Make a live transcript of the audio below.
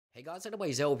Hey guys,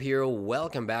 everybody's Hope here.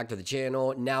 Welcome back to the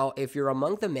channel. Now, if you're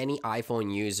among the many iPhone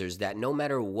users that no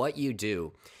matter what you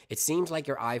do, it seems like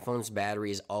your iPhone's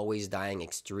battery is always dying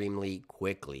extremely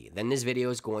quickly, then this video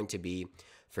is going to be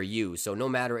for you. So no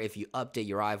matter if you update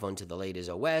your iPhone to the latest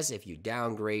OS, if you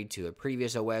downgrade to a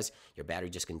previous OS, your battery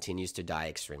just continues to die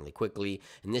extremely quickly.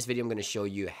 In this video, I'm going to show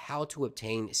you how to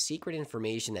obtain secret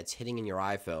information that's hidden in your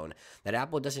iPhone that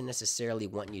Apple doesn't necessarily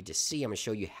want you to see. I'm going to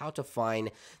show you how to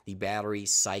find the battery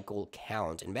cycle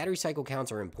count. And battery cycle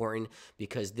counts are important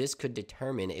because this could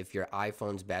determine if your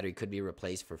iPhone's battery could be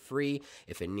replaced for free,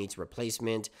 if it needs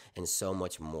replacement, and so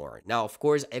much more. Now, of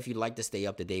course, if you'd like to stay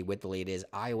up to date with the latest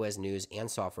iOS news and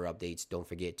software updates, don't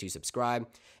forget to subscribe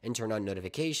and turn on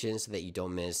notifications so that you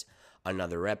don't miss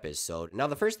another episode. Now,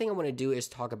 the first thing I want to do is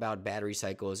talk about battery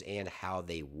cycles and how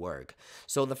they work.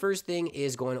 So the first thing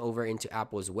is going over into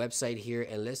Apple's website here,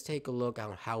 and let's take a look at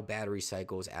how battery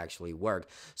cycles actually work.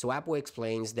 So Apple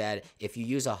explains that if you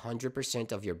use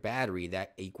 100% of your battery,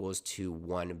 that equals to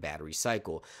one battery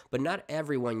cycle. But not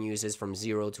everyone uses from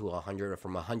 0 to 100 or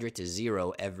from 100 to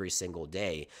 0 every single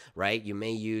day, right? You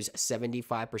may use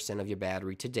 75% of your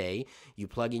battery today. You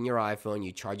plug in your iPhone,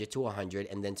 you charge it to 100,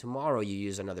 and then tomorrow you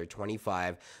use another 25.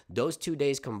 Those 2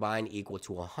 days combined equal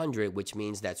to 100, which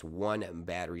means that's one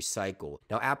battery cycle.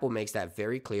 Now, Apple makes that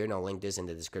very clear, and I'll link this in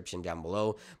the description down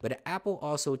below. But Apple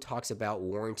also talks about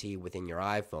warranty within your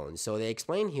iPhone. So they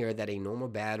explain here that a normal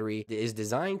battery is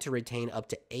designed to retain up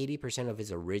to 80% of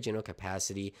its original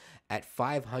capacity at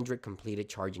 500 completed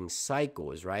charging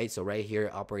cycles, right? So right here,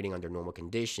 operating under normal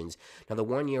conditions. Now, the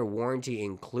 1-year warranty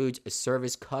includes a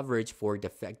service coverage for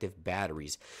defective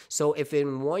batteries. So if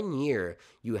in 1 year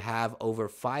you have over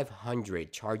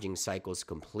 500 charging cycles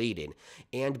completed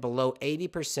and below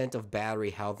 80% of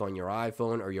battery health on your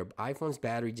iPhone, or your iPhone's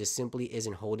battery just simply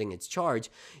isn't holding its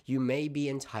charge, you may be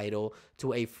entitled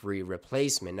to a free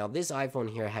replacement. Now, this iPhone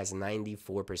here has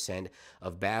 94%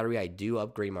 of battery. I do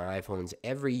upgrade my iPhones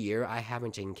every year. I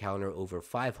haven't encountered over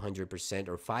 500%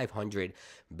 or 500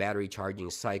 battery charging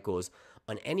cycles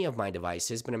on any of my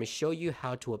devices, but I'm going to show you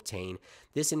how to obtain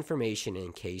this information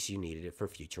in case you needed it for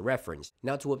future reference.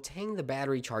 Now, to obtain the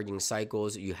battery charging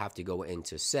cycles, you have to go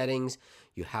into settings,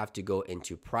 you have to go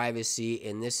into privacy,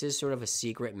 and this is sort of a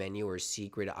secret menu or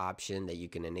secret option that you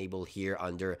can enable here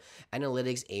under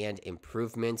analytics and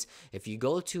improvements. If you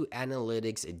go to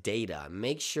analytics data,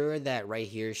 make sure that right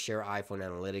here, share iPhone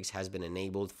analytics has been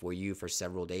enabled for you for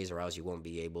several days, or else you won't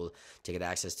be able to get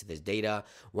access to this data.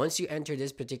 Once you enter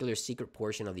this particular secret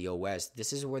portion of the OS,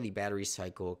 this is where the battery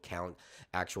cycle count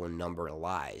actual number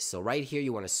lies. So right here,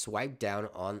 you want to swipe down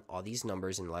on all these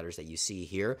numbers and letters that you see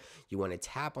here. You want to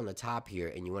tap on the top here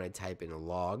and you want to type in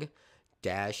log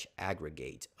dash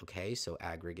aggregate. Okay, so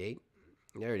aggregate.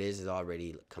 There it is. It's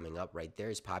already coming up right there.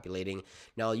 It's populating.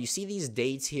 Now, you see these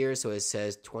dates here. So it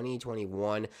says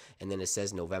 2021, and then it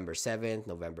says November 7th,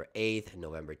 November 8th,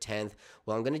 November 10th.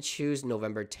 Well, I'm going to choose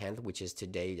November 10th, which is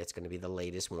today. That's going to be the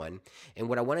latest one. And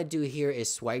what I want to do here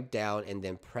is swipe down and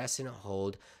then press and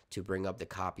hold to bring up the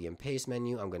copy and paste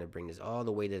menu. I'm going to bring this all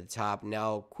the way to the top.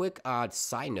 Now, quick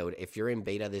side note, if you're in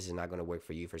beta, this is not going to work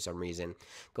for you for some reason.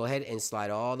 Go ahead and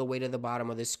slide all the way to the bottom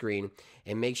of the screen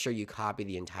and make sure you copy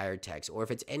the entire text. Or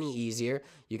if it's any easier,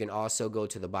 you can also go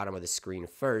to the bottom of the screen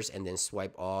first and then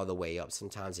swipe all the way up.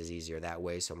 Sometimes it's easier that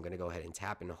way. So I'm going to go ahead and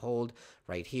tap and hold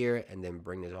right here and then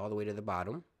bring this all the way to the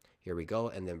bottom. Here we go,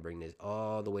 and then bring this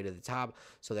all the way to the top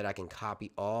so that I can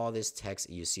copy all this text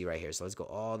you see right here. So let's go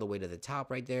all the way to the top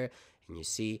right there, and you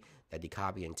see that the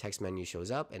copy and text menu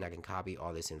shows up, and I can copy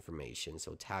all this information.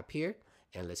 So tap here,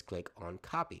 and let's click on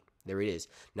copy. There it is.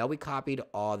 Now we copied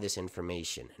all this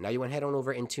information. Now you want to head on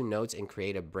over into notes and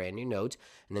create a brand new note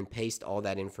and then paste all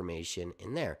that information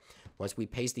in there. Once we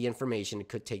paste the information, it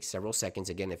could take several seconds.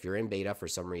 Again, if you're in beta, for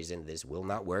some reason, this will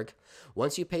not work.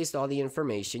 Once you paste all the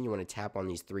information, you want to tap on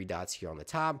these three dots here on the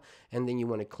top, and then you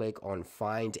want to click on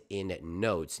find in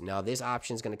notes. Now this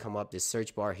option is going to come up this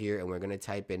search bar here, and we're going to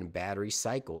type in battery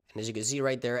cycle. And as you can see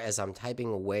right there, as I'm typing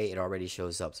away, it already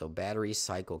shows up. So battery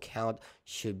cycle count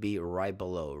should be right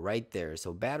below, right there.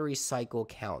 So battery cycle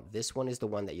count, this one is the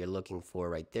one that you're looking for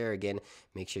right there. Again,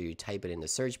 make sure you type it in the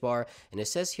search bar, and it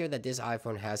says here that this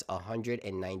iPhone has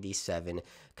 197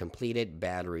 completed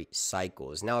battery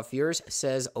cycles. Now, if yours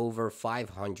says over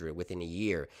 500 within a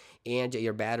year and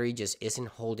your battery just isn't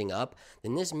holding up,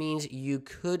 then this means you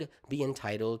could be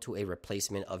entitled to a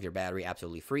replacement of your battery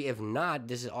absolutely free. If not,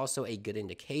 this is also a good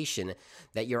indication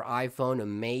that your iPhone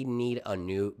may need a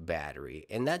new battery.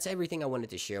 And that's everything I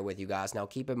wanted to share with you guys. Now,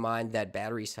 keep in mind that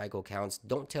battery cycle counts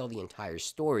don't tell the entire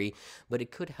story, but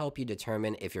it could help you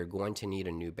determine if you're going to need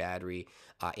a new battery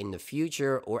in the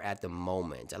future or at the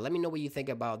moment. Let me know what you think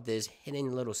about this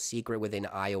hidden little secret within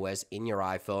iOS in your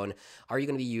iPhone. Are you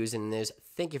going to be using this?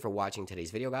 Thank you for watching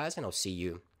today's video, guys, and I'll see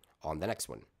you on the next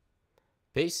one.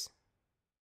 Peace.